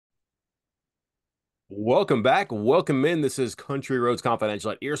Welcome back. Welcome in. This is Country Roads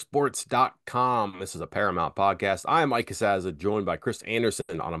Confidential at earsports.com. This is a Paramount podcast. I am Mike Casaza, joined by Chris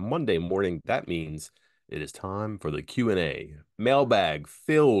Anderson on a Monday morning. That means it is time for the Q&A mailbag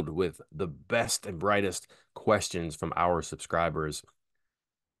filled with the best and brightest questions from our subscribers.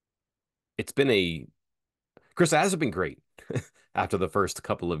 It's been a Chris, it hasn't been great after the first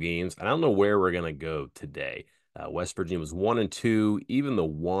couple of games. And I don't know where we're going to go today. West Virginia was 1-2. Even the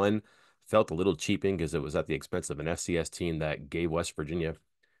one felt a little cheaping because it was at the expense of an FCS team that gave West Virginia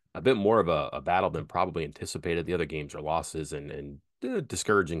a bit more of a battle than probably anticipated. The other games are losses and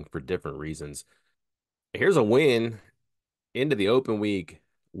discouraging for different reasons. Here's a win into the open week,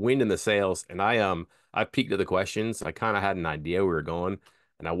 wind in the sails, and I peeked at the questions. I kind of had an idea we were going,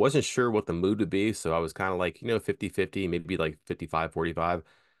 and I wasn't sure what the mood would be, so I was kind of like, 50-50, maybe like 55-45.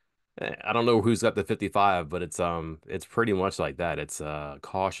 I don't know who's got the 55, but it's pretty much like that. It's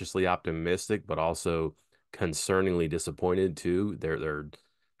cautiously optimistic, but also concerningly disappointed too.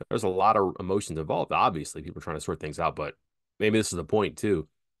 There's a lot of emotions involved. Obviously, people are trying to sort things out, but maybe this is the point too.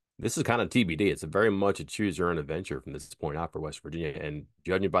 This is kind of TBD. It's a very much a choose your own adventure from this point out for West Virginia. And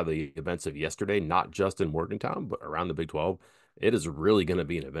judging by the events of yesterday, not just in Morgantown, but around the Big 12, it is really going to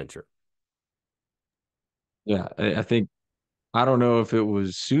be an adventure. Yeah, I think I don't know if it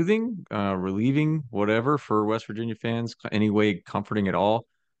was soothing, relieving, whatever for West Virginia fans, any way comforting at all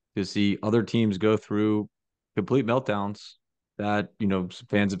to see other teams go through complete meltdowns that,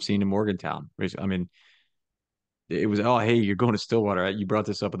 fans have seen in Morgantown. I mean, it was, oh, hey, you're going to Stillwater. Right? You brought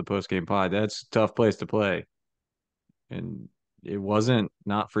this up in the post-game pod. That's a tough place to play. And it wasn't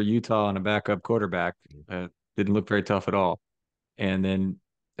not for Utah and a backup quarterback. Didn't look very tough at all. And then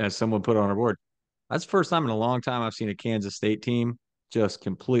as someone put on our board, that's the first time in a long time I've seen a Kansas State team just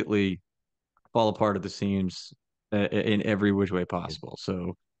completely fall apart at the seams in every which way Yeah. possible.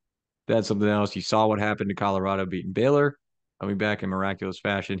 So that's something else. You saw what happened to Colorado beating Baylor, coming back in miraculous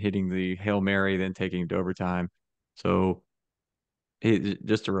fashion, hitting the Hail Mary, then taking it to overtime. So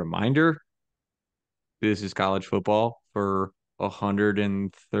just a reminder, this is college football for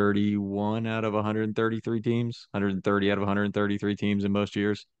 131 out of 133 teams, 130 out of 133 teams in most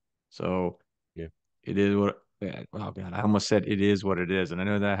years. So Yeah. it is what. Yeah, oh God, I almost said it is what it is, and I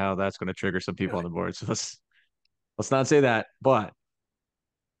know that how that's going to trigger some people on the board. So let's not say that. But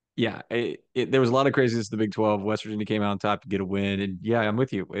yeah, there was a lot of craziness in the Big 12. West Virginia came out on top to get a win, and yeah, I'm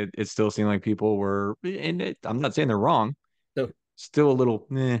with you. It still seemed like people were, and I'm not saying they're wrong. So, Still a little,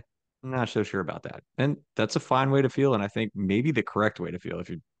 I'm not so sure about that, and that's a fine way to feel, and I think maybe the correct way to feel, if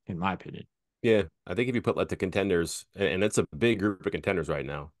you, in my opinion. yeah, I think if you put like the contenders, and it's a big group of contenders right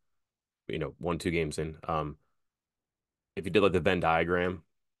now, 1, 2 games in. If you did like the Venn diagram,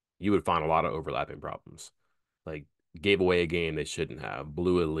 you would find a lot of overlapping problems. Like gave away a game they shouldn't have,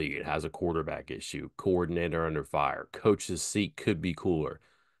 blew a lead, has a quarterback issue, coordinator under fire, coach's seat could be cooler.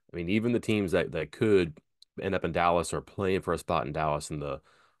 I mean, even the teams that could end up in Dallas or playing for a spot in Dallas in the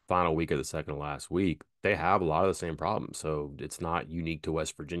final week of the second to last week, they have a lot of the same problems. So it's not unique to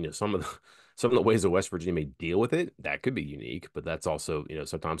West Virginia. Some of the ways that West Virginia may deal with it, that could be unique, but that's also,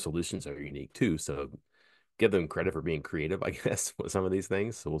 sometimes solutions are unique too. So give them credit for being creative, I guess, with some of these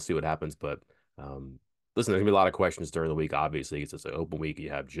things. So we'll see what happens. But um, listen, there's gonna be a lot of questions during the week. Obviously, it's just an open week.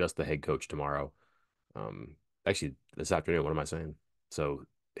 You have just the head coach tomorrow. Um, Actually, this afternoon. What am I saying? So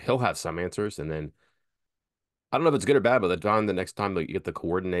he'll have some answers, and then I don't know if it's good or bad, but the next time that you get the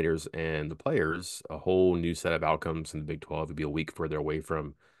coordinators and the players, a whole new set of outcomes in the Big 12 would be a week further away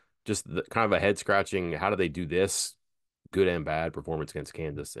from just kind of a head scratching. How do they do this? Good and bad performance against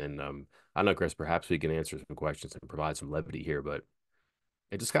Kansas. And I don't know, Chris, perhaps we can answer some questions and provide some levity here, but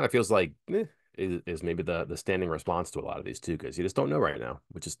it just kind of feels like is maybe the standing response to a lot of these too, because you just don't know right now.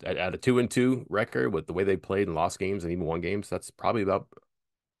 Which is at a 2-2 record with the way they played and lost games and even won games, that's probably about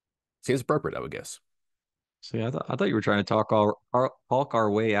seems appropriate, I would guess. See, I thought you were trying to talk our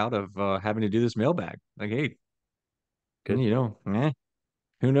way out of having to do this mailbag. Like, hey, Good.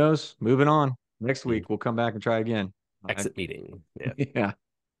 who knows? Moving on. Next Mm. week we'll come back and try again. Exit meeting. Yeah.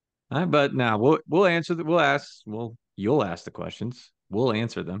 Yeah. But now we'll answer the we'll ask well you'll ask the questions. We'll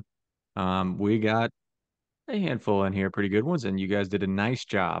answer them. We got a handful in here, pretty good ones, and you guys did a nice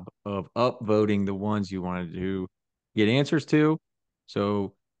job of upvoting the ones you wanted to get answers to.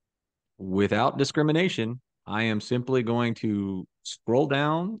 So without discrimination, I am simply going to scroll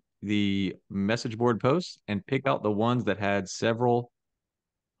down the message board posts and pick out the ones that had several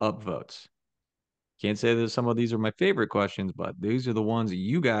upvotes. Can't say that some of these are my favorite questions, but these are the ones that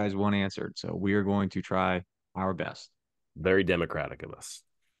you guys want answered. So we are going to try our best. Very democratic of us.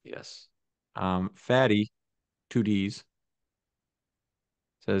 Yes. Fatty, two D's.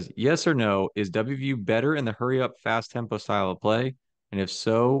 Says, yes or no, is WVU better in the hurry up, fast tempo style of play? And if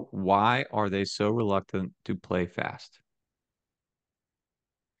so, why are they so reluctant to play fast?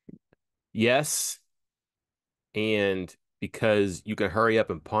 Yes, and because you can hurry up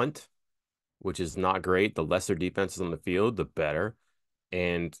and punt, which is not great. The lesser defenses on the field, the better.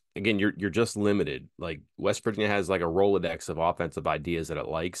 And again, you're just limited. Like West Virginia has like a Rolodex of offensive ideas that it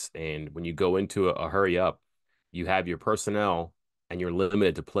likes, and when you go into a hurry up, you have your personnel and you're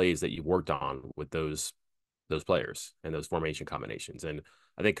limited to plays that you've worked on with those players and those formation combinations. And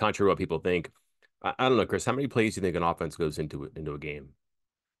I think contrary to what people think, I don't know, Chris, how many plays do you think an offense goes into a game?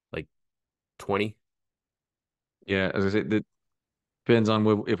 Like 20? Yeah, as I said, that depends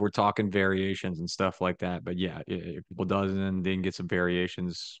on if we're talking variations and stuff like that. But yeah, if people doesn't, then get some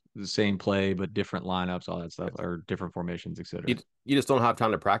variations, the same play but different lineups, all that stuff, or different formations, You etc. you just don't have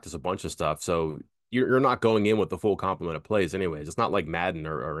time to practice a bunch of stuff. So you're not going in with the full complement of plays anyways. It's not like Madden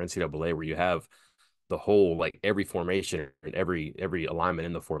or NCAA where you have the whole like every formation and every alignment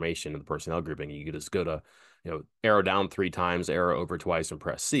in the formation and the personnel grouping. You could just go to, arrow down 3 times, arrow over twice, and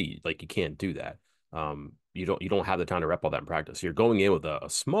press C. Like you can't do that. You don't have the time to rep all that in practice. You're going in with a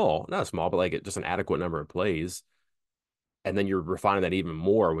small, not a small, but like just an adequate number of plays. And then you're refining that even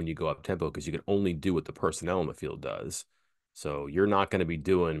more when you go up tempo because you can only do what the personnel in the field does. So you're not going to be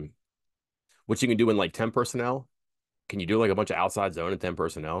doing what you can do in like 10 personnel. Can you do like a bunch of outside zone and 10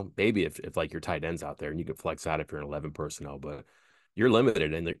 personnel? Maybe if like your tight ends out there and you can flex out if you're in 11 personnel, but you're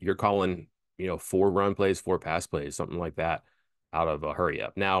limited and you're calling, 4 run plays, 4 pass plays, something like that out of a hurry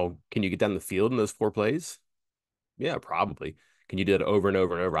up. Now, can you get down the field in those 4 plays? Yeah, probably. Can you do it over and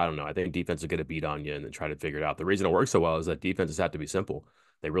over and over? I don't know. I think defense will get a beat on you and then try to figure it out. The reason it works so well is that defenses have to be simple.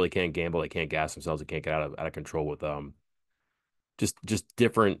 They really can't gamble. They can't gas themselves. They can't get out of control with just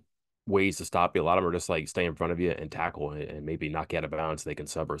different ways to stop you. A lot of them are just like stay in front of you and tackle and maybe knock you out of bounds so they can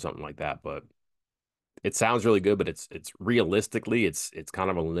sub or something like that. But it sounds really good, but it's realistically it's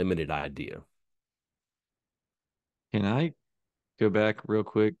kind of a limited idea. Can I go back real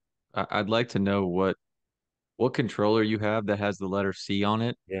quick? I'd like to know what controller you have that has the letter C on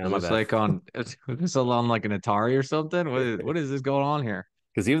it. Yeah, Is my this bad. like is this on like an Atari or something? What is this going on here?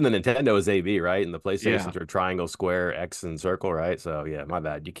 Because even the Nintendo is AB, right? And the Yeah, PlayStations are triangle, square, X, and circle, right? So yeah, my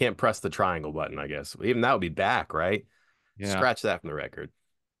bad. You can't press the triangle button, I guess. Even that would be back, right? yeah, Scratch that from the record.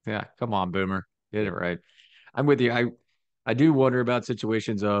 yeah. Come on, Boomer, get it Yeah. right. I'm with you. I do wonder about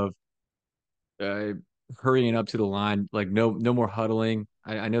situations of uh, hurrying up to the line, like no more huddling.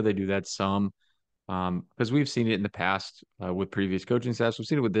 I know they do that some, because we've seen it in the past with previous coaching staffs. We've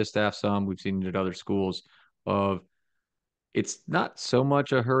seen it with this staff some. We've seen it at other schools. Of It's not so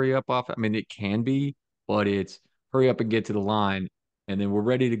much a hurry up off. I mean, it can be, but it's hurry up and get to the line, and then we're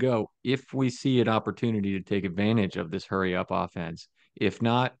ready to go if we see an opportunity to take advantage of this hurry up offense. If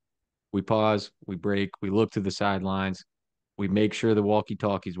not, we pause, we break, we look to the sidelines, we make sure the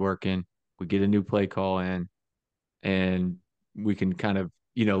walkie-talkie's working, we get a new play call in, and we can kind of,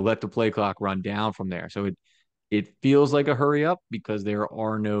 let the play clock run down from there. So it feels like a hurry up because there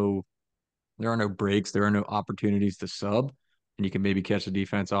are no breaks, there are no opportunities to sub, and you can maybe catch the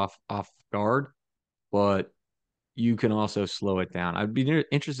defense off guard, but you can also slow it down. I'd be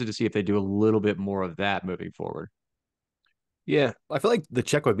interested to see if they do a little bit more of that moving forward. Yeah. I feel like the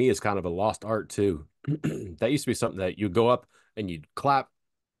check with me is kind of a lost art too. That used to be something that you go up and you'd clap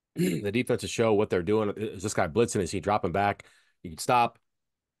the defense to show what they're doing. Is this guy blitzing? Is he dropping back? You could stop.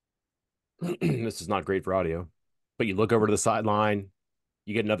 This is not great for audio, but you look over to the sideline,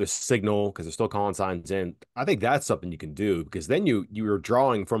 you get another signal because they're still calling signs in. I think that's something you can do because then you're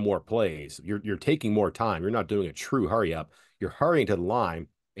drawing from more plays. You're taking more time. You're not doing a true hurry up. You're hurrying to the line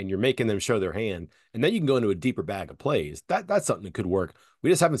and you're making them show their hand, and then you can go into a deeper bag of plays. That's something that could work. We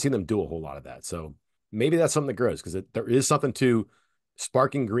just haven't seen them do a whole lot of that. So maybe that's something that grows because there is something to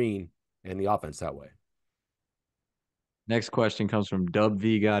sparking green and the offense that way. Next question comes from Dub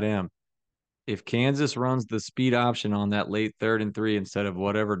V got M. If Kansas runs the speed option on that late 3rd and 3 instead of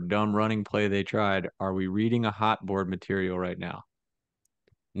whatever dumb running play they tried, are we reading a hot board material right now?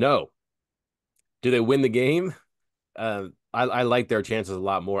 No, do they win the game? I like their chances a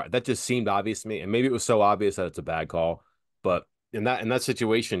lot more. That just seemed obvious to me, and maybe it was so obvious that it's a bad call. But in that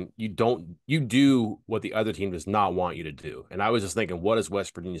situation, you do what the other team does not want you to do. And I was just thinking, what does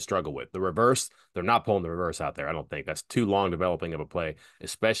West Virginia struggle with? The reverse. They're not pulling the reverse out there. I don't think that's too long developing of a play,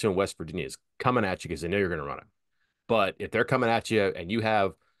 especially when West Virginia is coming at you because they know you're going to run it. But if they're coming at you and you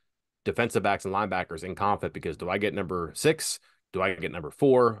have defensive backs and linebackers in conflict because do I get number 6? Do I get number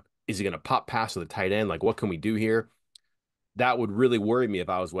 4? Is he going to pop pass to the tight end? Like, what can we do here? that would really worry me if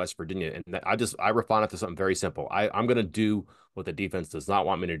I was West Virginia. And I refine it to something very simple. I'm going to do what the defense does not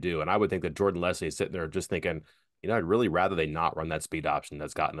want me to do. And I would think that Jordan Leslie is sitting there just thinking, I'd really rather they not run that speed option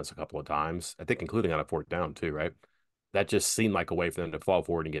that's gotten us a couple of times. I think including on a fourth down too, right? That just seemed like a way for them to fall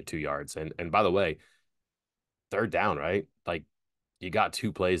forward and get 2 yards. And by the way, third down, right? Like you got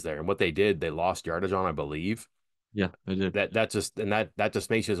 2 plays there. And what they did, they lost yardage on, I believe. Yeah, they did. That just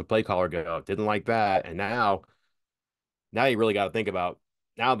makes you as a play caller go, oh, didn't like that. And now you really got to think about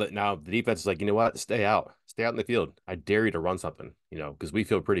now the defense is like, you know what? Stay out in the field. I dare you to run something, because we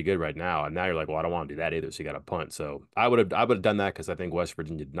feel pretty good right now. And now you're like, well, I don't want to do that either. So you got to punt. So I would have done that because I think West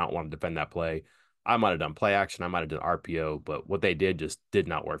Virginia did not want to defend that play. I might have done play action. I might have done RPO, but what they did just did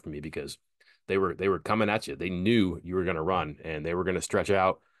not work for me because they were coming at you. They knew you were going to run and they were going to stretch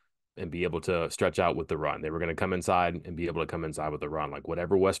out and be able to stretch out with the run. They were going to come inside and be able to come inside with the run. Like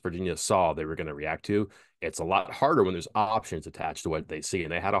whatever West Virginia saw, they were going to react to. It's a lot harder when there's options attached to what they see,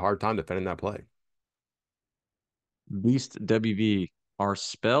 and they had a hard time defending that play. Beast WV, are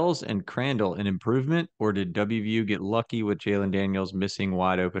Spells and Crandall an improvement, or did WVU get lucky with Jalen Daniels missing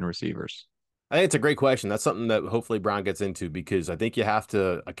wide open receivers? I think it's a great question. That's something that hopefully Brown gets into because I think you have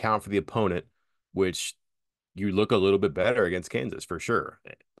to account for the opponent, which you look a little bit better against Kansas for sure.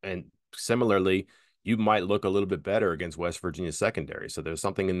 And similarly, you might look a little bit better against West Virginia secondary. So there's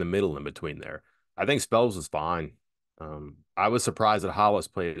something in the middle in between there. I think Spells was fine. I was surprised that Hollis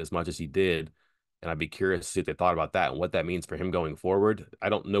played as much as he did. And I'd be curious to see if they thought about that and what that means for him going forward. I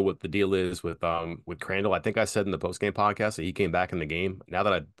don't know what the deal is with Crandall. I think I said in the postgame podcast that he came back in the game. Now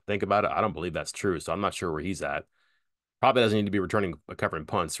that I think about it, I don't believe that's true. So I'm not sure where he's at. Probably doesn't need to be returning covering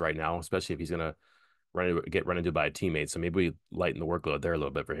punts right now, especially if he's gonna get run into by a teammate. So maybe we lighten the workload there a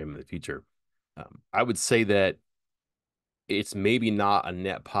little bit for him in the future. I would say that it's maybe not a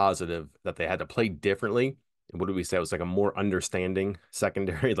net positive that they had to play differently. And what did we say? It was like a more understanding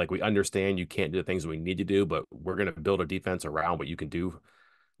secondary. Like we understand you can't do the things we need to do, but we're going to build a defense around what you can do.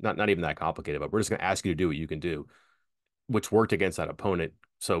 Not even that complicated, but we're just going to ask you to do what you can do, which worked against that opponent.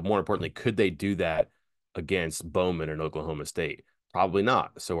 So more importantly, could they do that against Bowman and Oklahoma State? Probably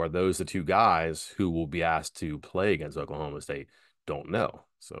not. So are those the 2 guys who will be asked to play against Oklahoma State? Don't know.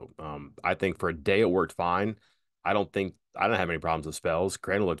 So I think for a day it worked fine. I don't have any problems with Spells.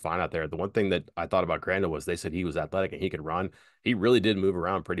 Crandall looked fine out there. The one thing that I thought about Crandall was they said he was athletic and he could run. He really did move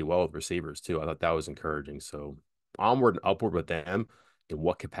around pretty well with receivers too. I thought that was encouraging. So onward and upward with them. In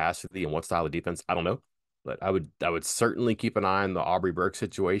what capacity and what style of defense, I don't know. But I would certainly keep an eye on the Aubrey Burke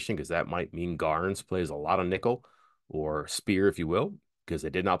situation because that might mean Garnes plays a lot of nickel or spear, if you will, because they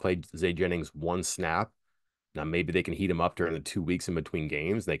did not play Zay Jennings one snap. Now maybe they can heat him up during the 2 weeks in between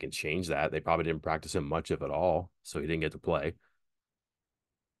games. They can change that. They probably didn't practice him much of it all, so he didn't get to play.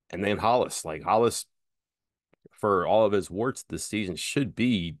 And then Hollis, for all of his warts this season, should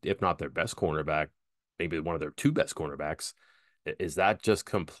be, if not their best cornerback, maybe one of their 2 best cornerbacks. Is that just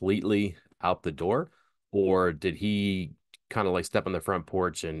completely out the door? Or did he kind of like step on the front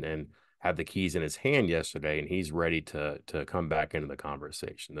porch and have the keys in his hand yesterday and he's ready to come back into the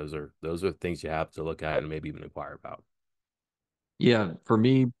conversation? Those are things you have to look at and maybe even inquire about. Yeah, for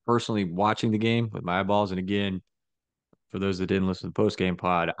me personally, watching the game with my eyeballs, and again, for those that didn't listen to the post game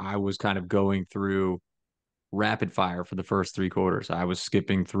pod, I was kind of going through rapid fire for the first 3 quarters. I was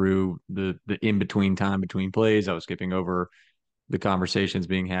skipping through the in between time between plays. I was skipping over the conversations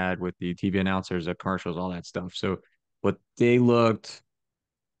being had with the TV announcers, the commercials, all that stuff. So what they looked,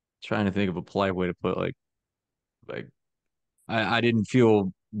 trying to think of a polite way to put like I didn't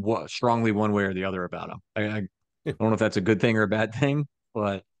feel what strongly one way or the other about them. I don't know if that's a good thing or a bad thing,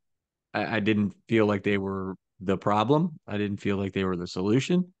 but I didn't feel like they were the problem. I didn't feel like they were the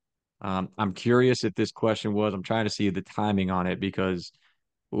solution. I'm curious if this question was, I'm trying to see the timing on it because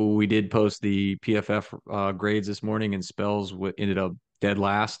we did post the PFF grades this morning and Spells ended up dead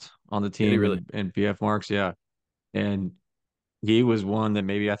last on the Did he team really? and PF marks. Yeah. And he was one that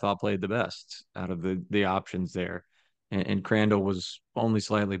maybe I thought played the best out of the options there. And Crandall was only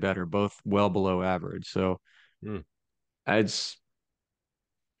slightly better, both well below average. So Hmm. it's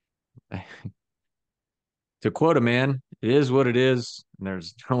to quote a man, it is what it is, and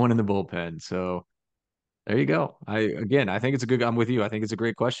there's no one in the bullpen. So there you go. I think it's a good. I'm with you. I think it's a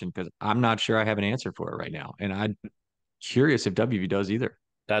great question because I'm not sure I have an answer for it right now, and I'm curious if WV does either.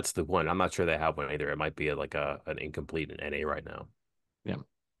 That's the one. I'm not sure they have one either. It might be like an incomplete in NA right now.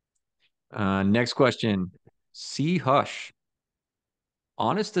 Yeah. Next question. C. Hush.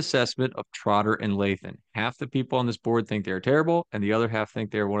 Honest assessment of Trotter and Lathan. Half the people on this board think they're terrible, and the other half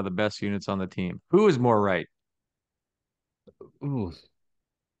think they're one of the best units on the team. Who is more right? Ooh.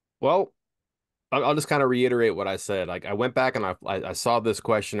 Well, I'll just kind of reiterate what I said. Like I went back and I saw this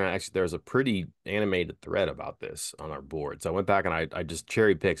question. And actually, there's a pretty animated thread about this on our board. So I went back and I just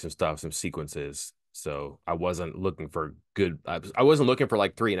cherry picked some stuff, some sequences. So I wasn't looking for good. I wasn't looking for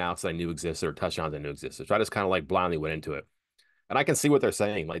like three and outs that I knew existed or touchdowns I knew existed. So I just kind of like blindly went into it. And I can see what they're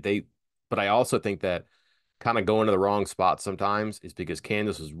saying. But I also think that kind of going to the wrong spot sometimes is because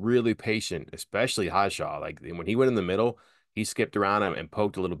Kansas was really patient, especially Highshaw. Like when he went in the middle, he skipped around him and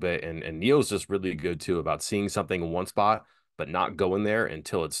poked a little bit. And Neil's just really good too about seeing something in one spot, but not going there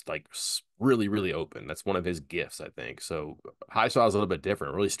until it's like really, really open. That's one of his gifts, I think. So Highshaw is a little bit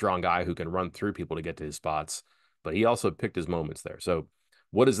different, a really strong guy who can run through people to get to his spots, but he also picked his moments there. So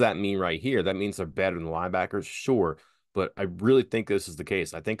what does that mean right here? That means they're better than the linebackers, sure. But I really think this is the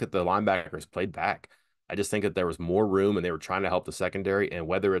case. I think that the linebackers played back. I just think that there was more room and they were trying to help the secondary. And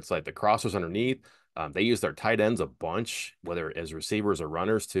whether it's like the crossers underneath, they use their tight ends a bunch, whether as receivers or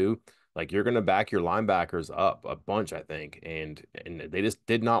runners too. Like you're going to back your linebackers up a bunch, I think, and they just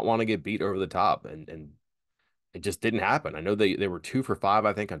did not want to get beat over the top, and it just didn't happen. I know they were 2 for 5,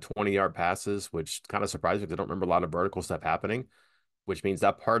 I think, on 20-yard passes, which kind of surprised me because I don't remember a lot of vertical stuff happening, which means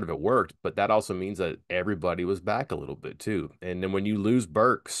that part of it worked. But that also means that everybody was back a little bit too. And then when you lose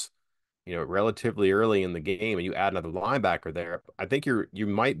Burks, relatively early in the game and you add another linebacker there, I think you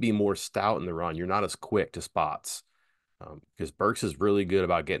might be more stout in the run. You're not as quick to spots because Burks is really good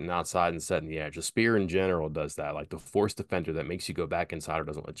about getting outside and setting the edge. A spear in general does that, like the force defender that makes you go back inside or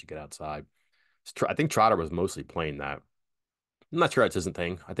doesn't let you get outside. I think Trotter was mostly playing that. I'm not sure that's his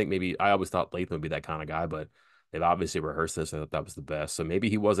thing. I think maybe I always thought Latham would be that kind of guy, but they've obviously rehearsed this. I thought that was the best. So maybe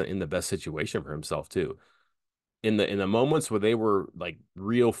he wasn't in the best situation for himself too in the moments where they were like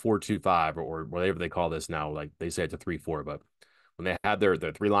real 4-2-5 or whatever they call this now, like they say it's a 3-4, but when they had their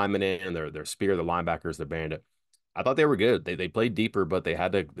three linemen in, their spear, the linebackers, the bandit, I thought they were good. They played deeper, but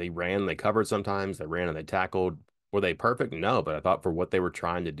they ran, they covered sometimes, they ran and they tackled. Were they perfect? No, but I thought for what they were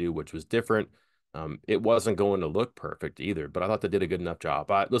trying to do, which was different, it wasn't going to look perfect either. But I thought they did a good enough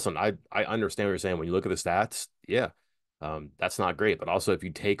job. Listen, I understand what you're saying when you look at the stats. Yeah, that's not great. But also, if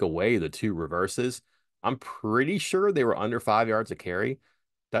you take away the two reverses, I'm pretty sure they were under 5 yards a carry.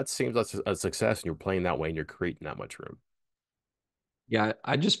 That seems like a success, and you're playing that way and you're creating that much room. Yeah,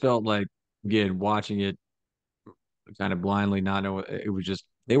 I just felt like, again, watching it kind of blindly, not know it was just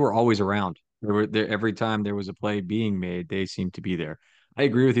they were always around. They were there every time there was a play being made, they seemed to be there. I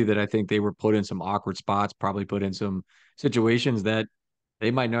agree with you that I think they were put in some awkward spots, probably put in some situations that they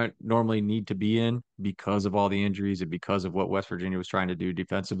might not normally need to be in because of all the injuries and because of what West Virginia was trying to do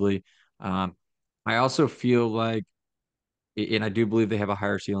defensively. Um, I also feel like, and I do believe they have a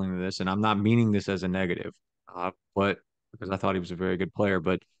higher ceiling than this, and I'm not meaning this as a negative, but because I thought he was a very good player,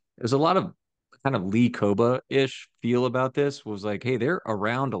 but there's a lot of kind of Lee Koba-ish feel about this was like, hey, they're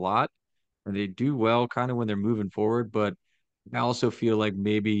around a lot and they do well kind of when they're moving forward, but I also feel like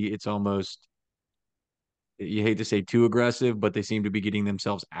maybe it's almost you hate to say too aggressive, but they seem to be getting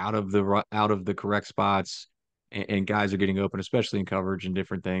themselves out of the correct spots, and guys are getting open, especially in coverage and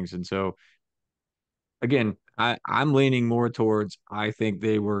different things. And so again, I'm leaning more towards I think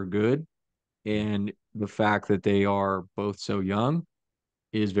they were good, and the fact that they are both so young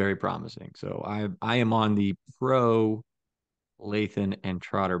is very promising. So I am on the pro Lathan and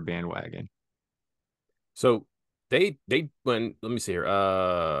Trotter bandwagon. So they went, let me see here.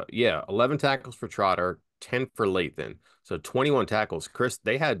 Yeah, 11 tackles for Trotter, 10 for Lathan. So 21 tackles. Chris,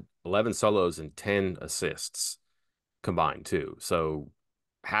 they had 11 solos and 10 assists combined too. So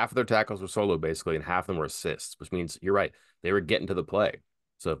half of their tackles were solo basically, and half of them were assists, which means you're right. They were getting to the play.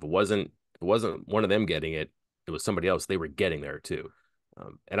 So if it wasn't one of them getting it, it was somebody else. They were getting there too.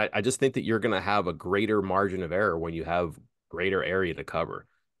 And I just think that you're going to have a greater margin of error when you have greater area to cover.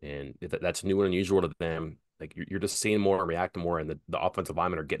 And if that's new and unusual to them, like you're just seeing more and reacting more, and the offensive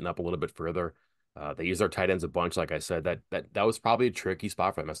linemen are getting up a little bit further. They use their tight ends a bunch, like I said. That was probably a tricky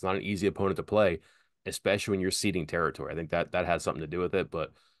spot for them. That's not an easy opponent to play, especially when you're ceding territory. I think that has something to do with it.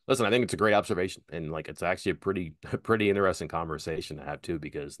 But listen, I think it's a great observation, and like it's actually a pretty pretty interesting conversation to have too,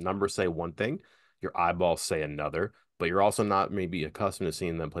 because numbers say one thing, your eyeballs say another, but you're also not maybe accustomed to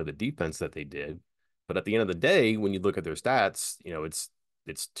seeing them play the defense that they did. But at the end of the day, when you look at their stats,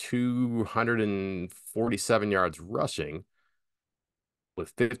 it's 247 yards rushing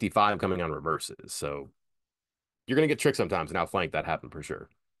with 55 coming on reverses. So you're going to get tricked sometimes, and outflank that happened for sure.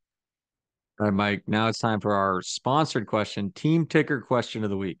 All right, Mike. Now it's time for our sponsored question, Team Ticker question of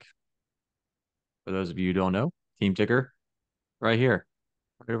the week. For those of you who don't know, Team Ticker, right here,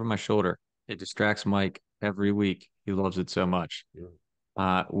 right over my shoulder. It distracts Mike every week. He loves it so much.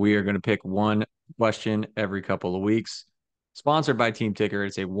 Yeah. We are going to pick one question every couple of weeks. Sponsored by Team Ticker.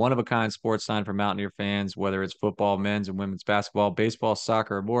 It's a one-of-a-kind sports sign for Mountaineer fans, whether it's football, men's and women's basketball, baseball,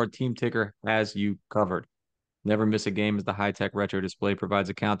 soccer, or more. Team Ticker has you covered. Never miss a game as the high-tech retro display provides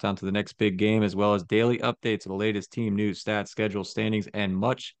a countdown to the next big game, as well as daily updates of the latest team news, stats, schedules, standings, and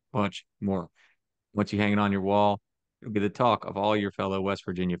much, much more. Once you hang it on your wall, you'll be the talk of all your fellow West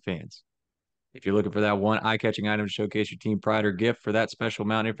Virginia fans. If you're looking for that one eye-catching item to showcase your team pride or gift for that special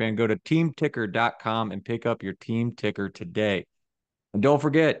Mountaineer fan, go to teamticker.com and pick up your team ticker today. And don't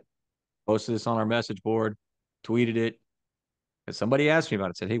forget, posted this on our message board, tweeted it. Because somebody asked me about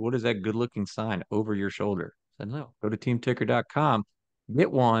it, said, hey, what is that good looking sign over your shoulder? I said, no, go to teamticker.com, get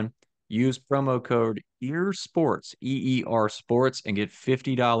one, use promo code EARSPORTS, EER Sports, and get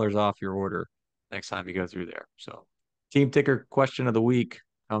 $50 off your order next time you go through there. So, Team Ticker question of the week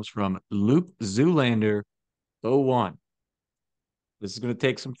comes from Luke Zoolander 01. This is going to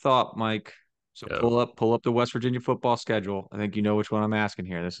take some thought, Mike. So Yo. pull up the West Virginia football schedule. I think you know which one I'm asking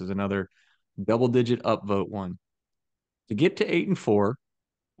here. This is another double digit upvote one. To get to 8-4,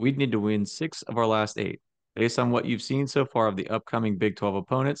 we'd need to win 6 of our last 8. Based on what you've seen so far of the upcoming Big 12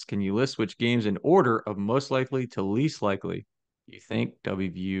 opponents, can you list which games in order of most likely to least likely you think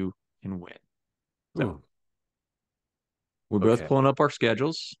WVU can win? So Ooh, we're both okay. pulling up our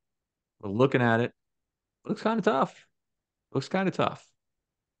schedules. We're looking at it. Looks kind of tough. Looks kind of tough,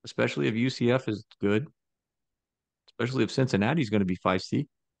 especially if UCF is good, especially if Cincinnati's going to be feisty.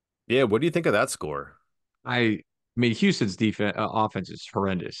 Yeah, what do you think of that score? I mean, Houston's defense offense is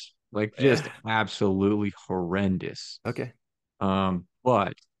horrendous, like just Yeah. absolutely horrendous. Okay.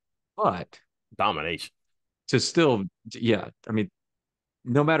 But Domination. to still, yeah, I mean,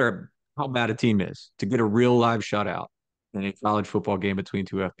 no matter how bad a team is, to get a real live shutout in a college football game between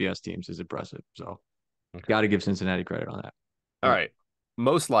two FBS teams is impressive. So, Okay. got to give Cincinnati credit on that. All But right.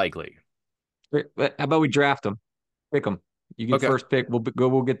 Most likely. how about we draft them, pick them? You get Okay. first pick. We'll go.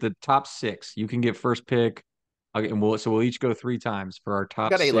 We'll get the top 6. You can get first pick. Okay, and we'll each go 3 times for our We top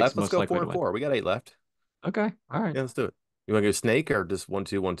got eight 6 left. Let's most go likely four to and win. four. We got 8 left. Okay, all right. Yeah, let's do it. You want to go snake or just 1,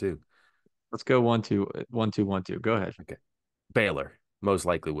 2, 1, 2? Let's go 1-2, 1-2, 1-2. Go ahead. Okay. Baylor. Most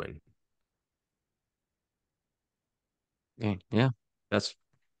likely win. Yeah, that's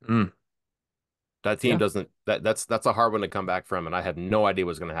mm, That team yeah. doesn't that's a hard one to come back from, and I have no idea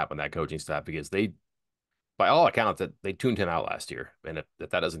what's going to happen to that coaching staff because they, by all accounts, that they tuned him out last year, and if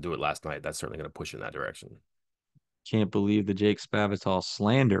that doesn't do it last night, that's certainly going to push in that direction. Can't believe the Jake Spavital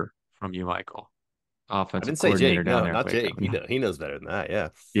slander from you, Michael, I offensive didn't say coordinator Jake. down No, there in not Waco. Jake. He knows better than that. Yeah.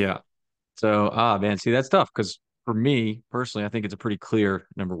 Yeah. So, man, see, that's tough because for me personally, I think it's a pretty clear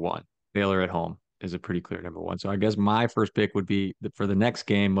number one. Baylor at home is a pretty clear number one. So I guess my first pick would be for the next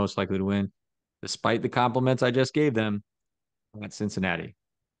game, most likely to win, despite the compliments I just gave them at Cincinnati.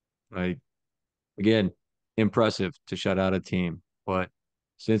 Right. Again, impressive to shut out a team, but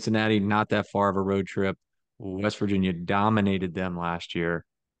Cincinnati, not that far of a road trip. West Virginia dominated them last year.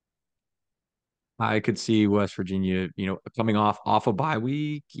 I could see West Virginia, coming off a bye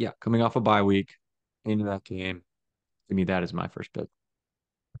week. Yeah, coming off a bye week into that game. Give me that as my first pick.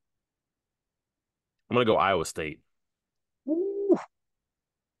 I'm going to go Iowa State. Ooh.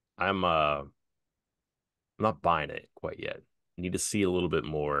 I'm not buying it quite yet. Need to see a little bit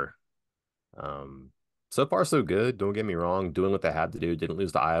more. Um, so far so good. Don't get me wrong. Doing what they had to do. Didn't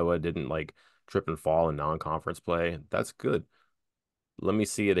lose to Iowa. Didn't like trip and fall in non-conference play. That's good. Let me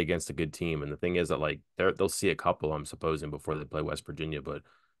see it against a good team. And the thing is that like they'll see a couple, I'm supposing, before they play West Virginia. But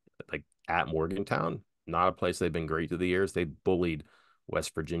like at Morgantown, not a place they've been great through the years. They bullied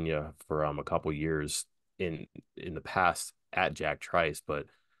West Virginia for a couple years in the past at Jack Trice. But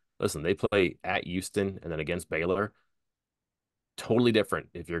listen, they play at Houston and then against Baylor. Totally different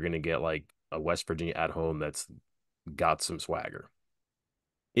if you're going to get like a West Virginia at home that's got some swagger.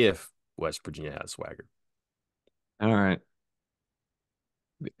 If West Virginia has swagger. All right.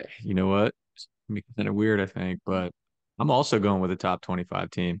 You know what? It's kind of weird, I think, but I'm also going with a top 25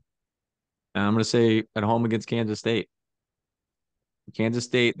 team. And I'm going to say at home against Kansas State. Kansas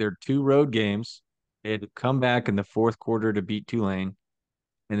State, their 2 road games, they had to come back in the fourth quarter to beat Tulane,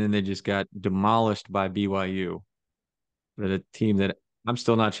 and then they just got demolished by BYU. But a team that I'm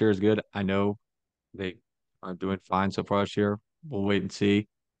still not sure is good. I know they are doing fine so far this year. We'll wait and see.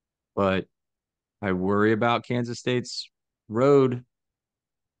 But I worry about Kansas State's road,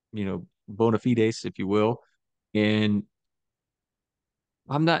 bona fides, if you will. And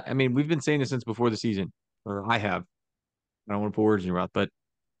I'm not, I mean, we've been saying this since before the season, or I have. I don't want to put words in your mouth, but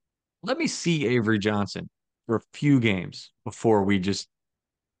let me see Avery Johnson for a few games before we just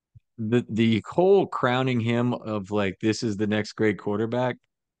the whole crowning him of like this is the next great quarterback.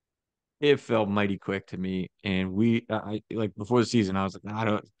 it felt mighty quick to me. And I like before the season, I was like, I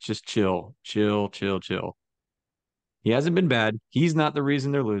don't just chill, chill, chill, chill. He hasn't been bad. He's not the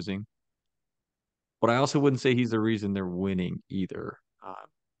reason they're losing, but I also wouldn't say he's the reason they're winning either.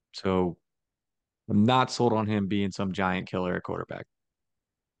 So I'm not sold on him being some giant killer at quarterback.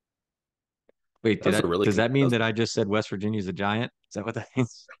 Wait, That was a really does that that mean was that I just said West Virginia's a giant? Is that what that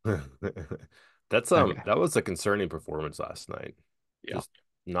means? that's Okay. that was a concerning performance last night. Yeah. Just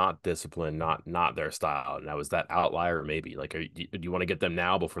not disciplined, not their style. And that was that outlier maybe. Like, do you want to get them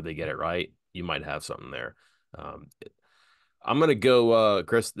now before they get it right? You might have something there. Um, I'm gonna go,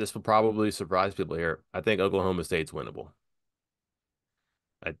 Chris. This will probably surprise people here. I think Oklahoma State's winnable.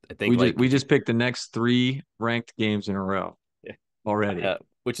 I think like We if you, just picked the next three ranked games in a row already.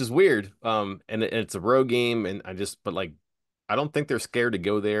 which is weird. And it's a road game, and but like, I don't think they're scared to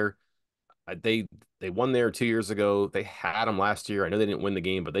go there. They won there 2 years ago. They had them last year. I know they didn't win the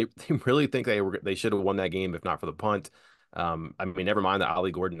game, but they really think they should have won that game if not for the punt. I mean, never mind that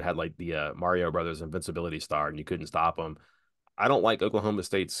Ollie Gordon had like the Mario Brothers invincibility star, and you couldn't stop him. I don't like Oklahoma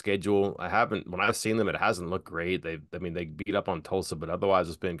State's schedule. I haven't when I've seen them, it hasn't looked great. I mean, they beat up on Tulsa, but otherwise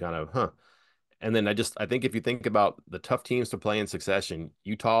it's been kind of And then I think if you think about the tough teams to play in succession,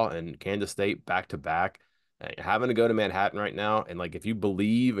 Utah and Kansas State back to back, having to go to Manhattan right now, and like if you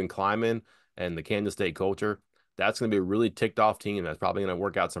believe in climbing and the Kansas State culture, that's going to be a really ticked off team that's probably going to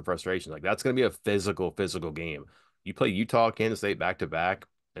work out some frustration. Like that's going to be a physical game. You play Utah, Kansas State back to back,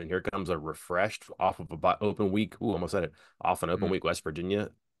 and here comes a refreshed off of a open week. Ooh, almost said it off an open Mhm. week West Virginia.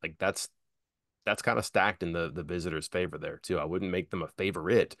 Like that's kind of stacked in the visitors' favor there too. I wouldn't make them a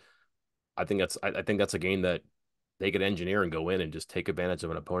favorite. I think that's a game that they could engineer and go in and just take advantage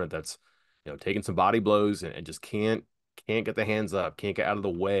of an opponent that's, taking some body blows and just can't get the hands up, can't get out of the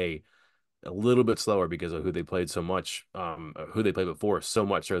way a little bit slower because of who they played so much, who they played before, so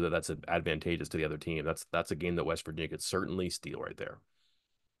much so that that's advantageous to the other team. That's a game that West Virginia could certainly steal right there.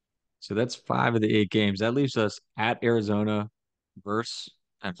 So that's five of the eight games. That leaves us at Arizona versus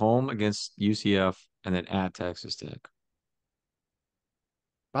at home against UCF and then at Texas Tech.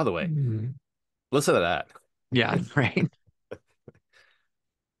 By the way, Mhm. listen to that. Yeah, right.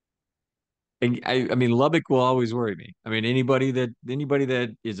 And I mean, Lubbock will always worry me. I mean, anybody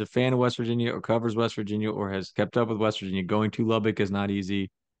that is a fan of West Virginia or covers West Virginia or has kept up with West Virginia, going to Lubbock is not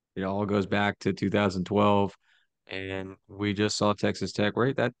easy. It all goes back to 2012, and we just saw Texas Tech,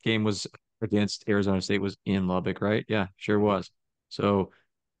 right? That game was against Arizona State was in Lubbock, right? Yeah, sure was. So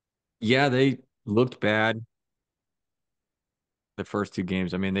yeah, they looked bad the first two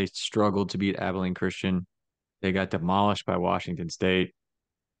games. I mean, they struggled to beat Abilene Christian. They got demolished by Washington State.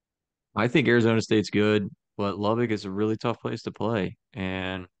 I think Arizona State's good, but Lubbock is a really tough place to play.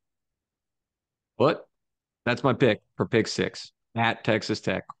 But that's my pick for pick six. At Texas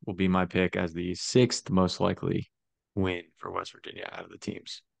Tech will be my pick as the sixth most likely win for West Virginia out of the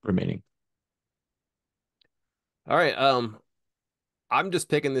teams remaining. All right. I'm just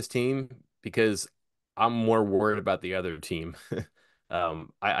picking this team because I'm more worried about the other team.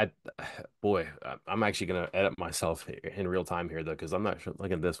 Boy, I'm actually gonna edit myself in real time here though, because I'm not sure.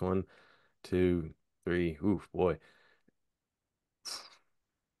 Look at this one, two, three. Oof, boy,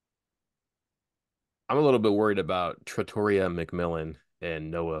 I'm a little bit worried about Trattoria McMillan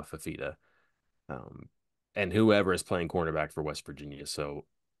and Noah Fafita, um, and whoever is playing cornerback for West Virginia. So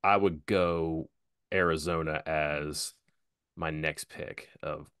I would go Arizona as my next pick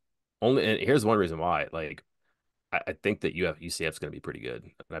of only. And here's one reason why, like. I think that UCF is going to be pretty good.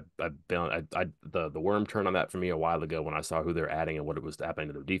 I've been the worm turned on that for me a while ago when I saw who they're adding and what it was happening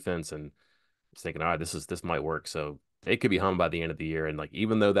to their defense, and I was thinking, all right, this might work. So they could be home by the end of the year, and like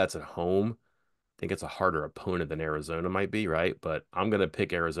even though that's at home, I think it's a harder opponent than Arizona might be, right? But I'm going to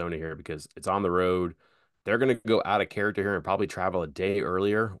pick Arizona here because it's on the road. They're going to go out of character here and probably travel a day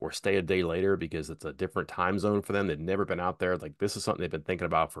earlier or stay a day later because it's a different time zone for them. They've never been out there. Like this is something they've been thinking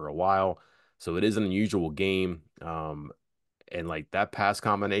about for a while. So it is an unusual game. And like that pass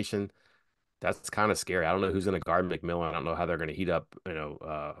combination, that's kind of scary. I don't know who's going to guard McMillan. I don't know how they're going to heat up,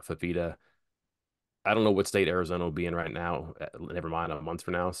 Fafita. I don't know what state Arizona will be in right now. Never mind a month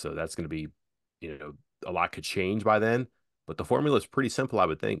from now. So that's going to be, a lot could change by then. But the formula is pretty simple, I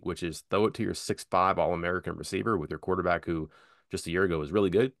would think, which is throw it to your 6'5" All-American receiver with your quarterback who just a year ago was really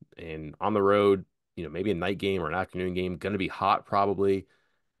good. And on the road, maybe a night game or an afternoon game, going to be hot probably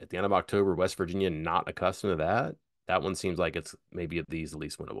at the end of October. West Virginia not accustomed to that. That one seems like it's maybe of these the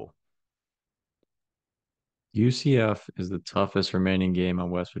least winnable. UCF is the toughest remaining game on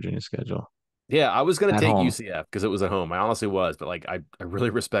West Virginia's schedule Yeah, I was going to at take home. UCF because it was at home. I honestly was, but like I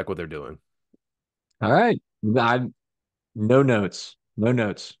really respect what they're doing. All right. I no notes. No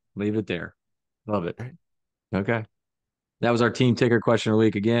notes. Leave it there. Love it. All right. Okay. That was our team ticker question of the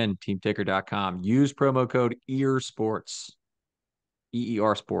week. Again, teamticker.com. Use promo code EARSports,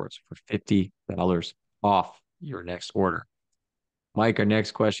 EER Sports for $50 off your next order. Mike, our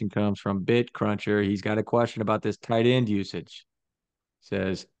next question comes from Bit Cruncher. He's got a question about this tight end usage.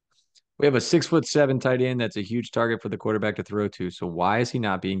 Says, we have a 6'7" tight end that's a huge target for the quarterback to throw to. So why is he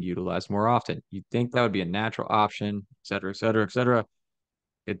not being utilized more often? You'd think that would be a natural option, et cetera, et cetera, et cetera.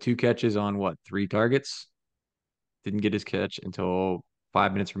 Had 2 catches on what, 3 targets? Didn't get his catch until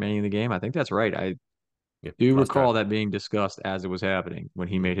 5 minutes remaining in the game. I think that's right. I Yeah. do Last drive. recall that being discussed as it was happening when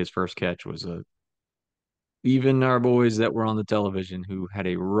he Mhm. made his first catch. Was a even our boys that were on the television who had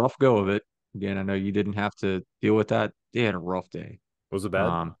a rough go of it. Again, I know you didn't have to deal with that. They had a rough day. Was it bad?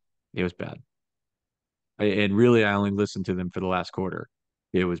 Um, it was bad. And really, I only listened to them for the last quarter.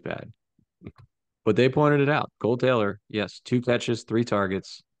 It was bad. But they pointed it out. Cole Taylor, yes, 2 catches, 3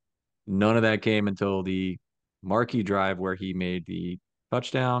 targets. None of that came until the marquee drive where he made the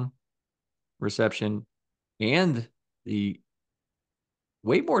touchdown reception and the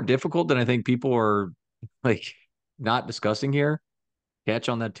way more difficult than I think people are like not discussing here. Catch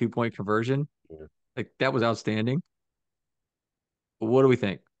on that 2 point conversion. Yeah. Like that was outstanding. But what do we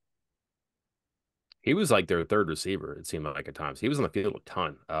think? He was like their third receiver, it seemed like at times. He was on the field a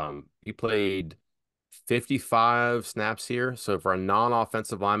ton. He played 55 snaps here. So for a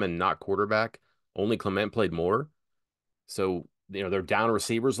non-offensive lineman, not quarterback, only Clement played more. So, they're down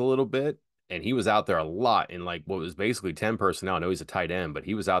receivers a little bit, and he was out there a lot in like what was basically 10 personnel. I know he's a tight end, but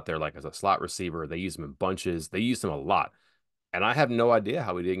he was out there like as a slot receiver. They used him in bunches. They used him a lot. And I have no idea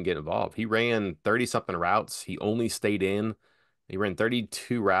how he didn't get involved. He ran 30 something routes. He only stayed in. He ran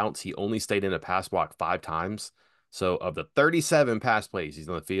 32 routes. He only stayed in a pass block 5 times. So of the 37 pass plays he's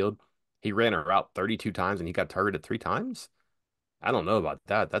on the field, he ran a route 32 times and he got targeted 3 times. I don't know about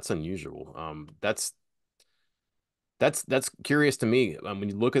that. That's unusual. That's curious to me. When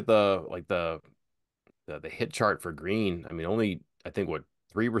you look at the hit chart for Green, I mean, only I think what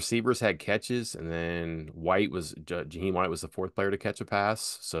 3 receivers had catches, and then Jaheim White was the fourth player to catch a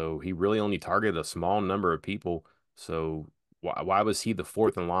pass. So he really only targeted a small number of people. So why was he the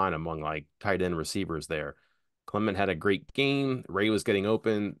fourth in line among like tight end receivers there? Clement had a great game. Ray was getting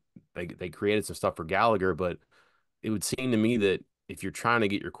open. They created some stuff for Gallagher, but it would seem to me that if you're trying to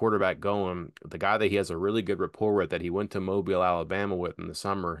get your quarterback going, the guy that he has a really good rapport with, that he went to Mobile, Alabama with in the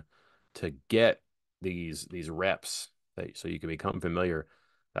summer to get these reps so you can become familiar,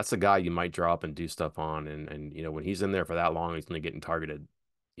 that's the guy you might draw up and do stuff on. And when he's in there for that long, he's going to get targeted,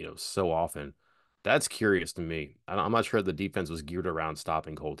 so often. That's curious to me. I'm not sure the defense was geared around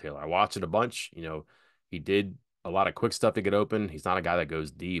stopping Cole Taylor. I watched it a bunch. He did a lot of quick stuff to get open. He's not a guy that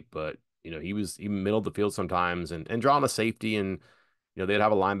goes deep, but he was even middle of the field sometimes and drawing a safety, and they'd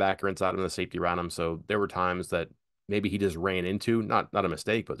have a linebacker inside him and a safety around him. So there were times that maybe he just ran into, not a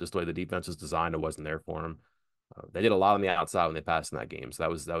mistake, but just the way the defense was designed, it wasn't there for him. They did a lot on the outside when they passed in that game. So that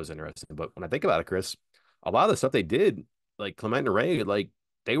was interesting. But when I think about it, Chris, a lot of the stuff they did, like Clement and Ray, like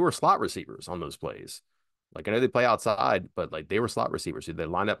they were slot receivers on those plays. Like I know they play outside, but like they were slot receivers. They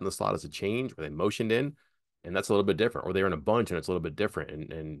lined up in the slot as a change, or they motioned in, and that's a little bit different. Or they're in a bunch and it's a little bit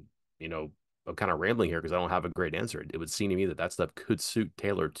different. And I'm kind of rambling here because I don't have a great answer. It would seem to me that stuff could suit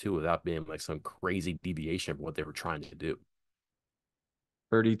Taylor too, without being like some crazy deviation from what they were trying to do.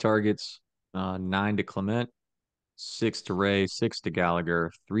 30 targets, 9 to Clement, 6 to Ray, 6 to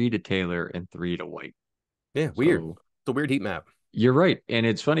Gallagher, 3 to Taylor, and 3 to White. Yeah, weird. So It's a weird heat map. you're right. And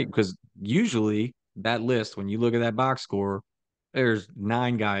it's funny because usually that list, when you look at that box score, there's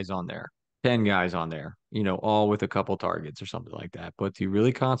 9 guys on there, 10 guys on there, all with a couple targets or something like that. But to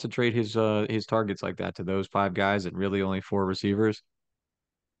really concentrate his targets like that to those 5 guys and really only 4 receivers,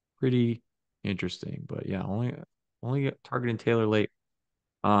 pretty interesting. But yeah, only targeting Taylor late.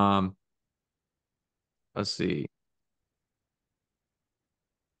 Um, let's see.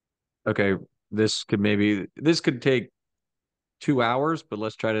 Okay, this could take 2 hours, but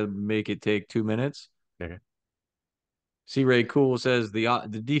let's try to make it take 2 minutes. Okay. C. Ray Cool says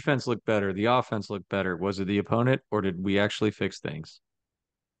the defense looked better, the offense looked better. Was it the opponent, or did we actually fix things?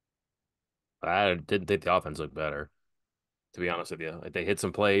 I didn't think the offense looked better, to be honest with you. Like they hit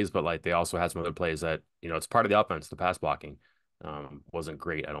some plays, but like they also had some other plays that, it's part of the offense. The pass blocking wasn't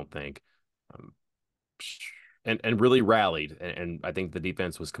great, I don't think. Um, and really rallied. And I think the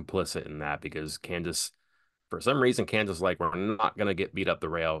defense was complicit in that because Kansas, for some reason, Kansas like we're not gonna get beat up the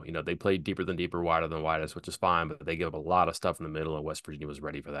rail. They played deeper than deeper, wider than widest, which is fine, but they give up a lot of stuff in the middle, and West Virginia was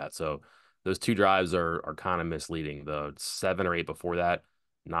ready for that. So those 2 drives are kind of misleading. The 7 or 8 before that,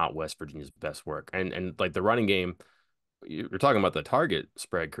 not West Virginia's best work. And like the running game, You're talking about the target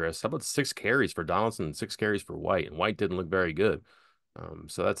spread, Chris. How about 6 carries for Donaldson and 6 carries for White? And White didn't look very good.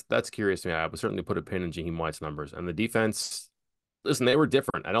 So that's curious to me. I would certainly put a pin in Jaheim White's numbers. And the defense, listen, they were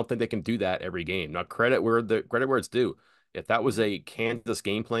different. I don't think they can do that every game. Now, credit where it's due. If that was a Kansas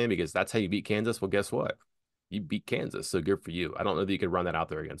game plan, because that's how you beat Kansas, well, guess what? You beat Kansas, so good for you. I don't know that you could run that out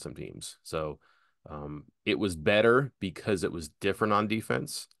there against some teams. So it was better because it was different on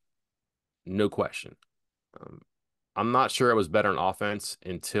defense, no question. Um, I'm not sure it was better on offense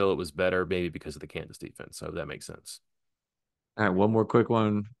until it was better, maybe because of the Kansas defense. So that makes sense. All right, one more quick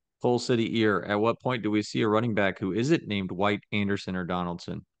one. Full City ear. At what point do we see a running back who isn't named White, Anderson, or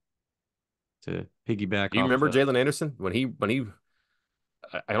Donaldson to piggyback Do you off remember Jalen Anderson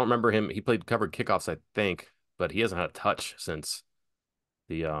I don't remember him. He played covered kickoffs, I think, but he hasn't had a touch since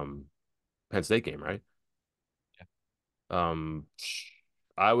the Penn State game, right? Um,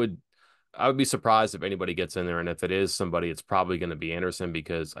 I would I would be surprised if anybody gets in there, and if it is somebody, it's probably going to be Anderson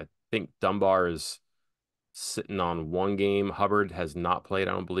because I think Dunbar is sitting on 1 game. Hubbard has not played,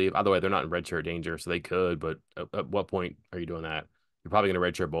 I don't believe. Either way, they're not in redshirt danger, so they could. But at what point are you doing that? You're probably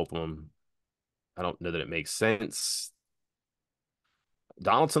going to redshirt both of them. I don't know that it makes sense.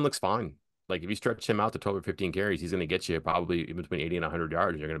 Donaldson looks fine. Like if you stretch him out to 12 or 15 carries, he's going to get you probably in between 80 and 100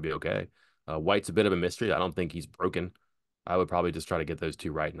 yards, and you're going to be okay. White's a bit of a mystery. I don't think he's broken. I would probably just try to get those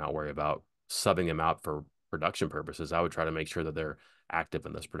two right and not worry about subbing them out for production purposes. I would try to make sure that they're active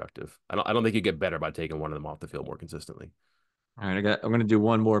and thus productive. I don't think you get better by taking one of them off the field more consistently. All right, I'm going to do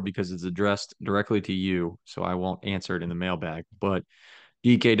one more because it's addressed directly to you, so I won't answer it in the mailbag. But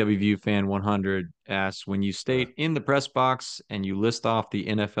DKWVU Fan 100 asks, when you Uh, state in the press box and you list off the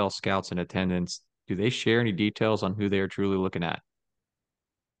NFL scouts in attendance, do they share any details on who they are truly looking at?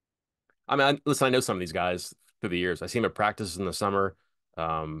 listen, I know some of these guys through the years. I see them at practices in the summer.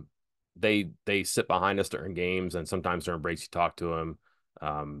 Um, they sit behind us during games, and sometimes during breaks you talk to them.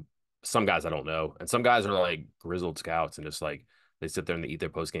 Um, some guys I don't know, and some guys are like grizzled scouts and just like they sit there and they eat their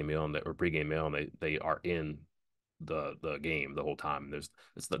post game meal or pregame meal, and they are in the game the whole time.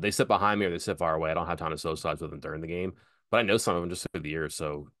 They sit behind me or they sit far away. I don't have time to socialize with them during the game, but I know some of them just through the years.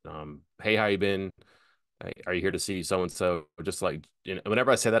 So, hey, how you been? Hey, are you here to see so and so? Just like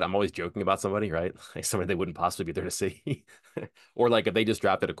whenever I say that, I'm always joking about somebody, right? Like somebody they wouldn't possibly be there to see, or like if they just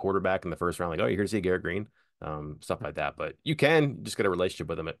drafted a quarterback in the first round, like, oh, you're here to see Garrett Green, stuff like that. But you can just get a relationship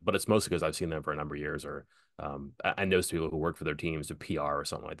with them. But it's mostly because I've seen them for a number of years, or I know some people who work for their teams to PR or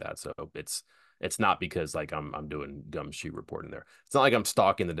something like that. So it's not because like I'm doing gumshoe reporting there. It's not like I'm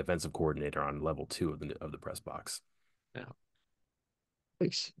stalking the defensive coordinator on level 2 of the press box. Yeah.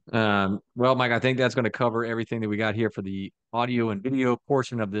 Thanks. Well, Mike, I think that's going to cover everything that we got here for the audio and video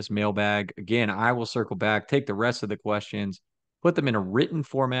portion of this mailbag. Again, I will circle back, take the rest of the questions, put them in a written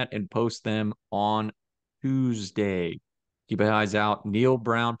format, and post them on Tuesday. Keep your eyes out. Neil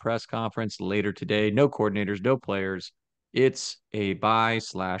Brown press conference later today. No coordinators, no players. It's a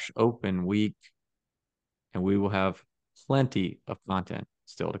bye/open week, and we will have plenty of content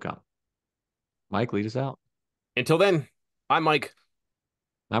still to come. Mike, lead us out. Until then, I'm Mike.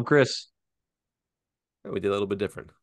 I'm Chris. We did a little bit different.